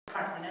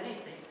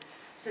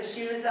So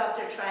she was out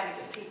there trying to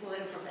get people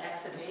in for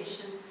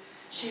vaccinations.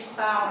 She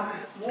found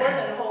more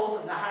than holes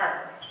in the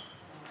heart.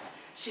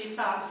 She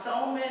found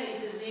so many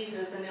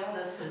diseases and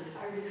illnesses.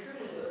 I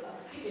recruited a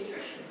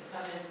pediatrician to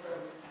come in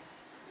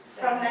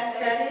from that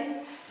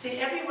setting. See,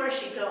 everywhere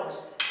she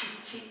goes,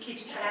 she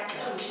keeps track of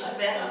who she's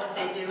met and what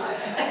they do.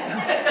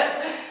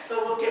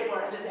 But we'll get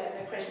more into that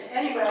in the question.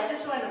 Anyway, I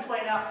just wanted to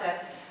point out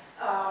that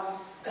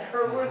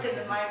her work in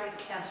the migrant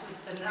camps was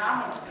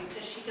phenomenal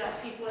because she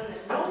got people in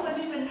that no one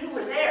even knew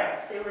were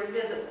there. They were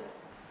invisible.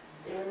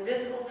 They were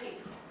invisible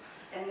people.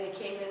 And they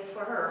came in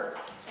for her.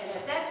 And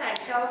at that time,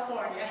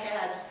 California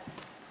had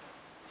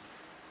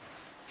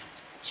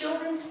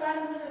Children's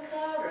Fund with a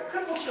crowd, or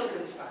Crippled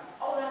Children's Fund.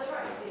 Oh, that's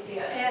right,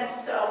 CCS. And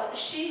so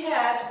she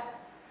had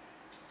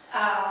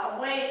a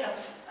way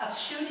of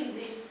shooting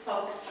these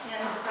folks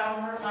in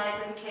from her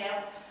migrant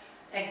camp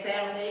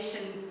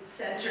examination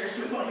centers,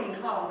 we won't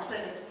even call them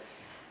clinics,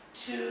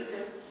 to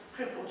the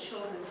Crippled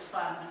Children's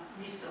Fund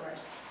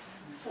resource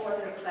for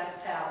their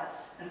cleft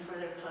palates and for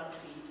their club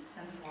feet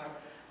and for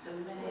the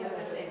many other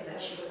things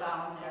that she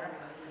found there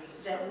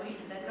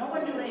that no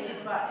one knew anything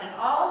about. And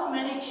all the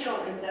many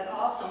children that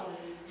also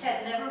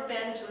had never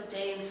been to a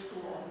day in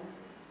school.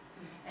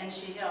 And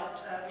she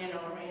helped,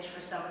 arrange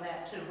for some of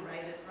that too,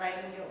 right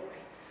in Gilroy.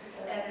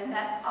 And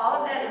then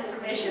all of that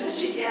information that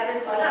she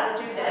gathered about how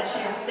to do that,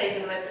 she's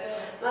taken with her.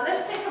 Well,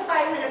 let's take a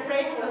 5-minute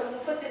break. We'll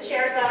put the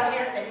chairs out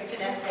here and you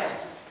can ask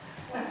questions.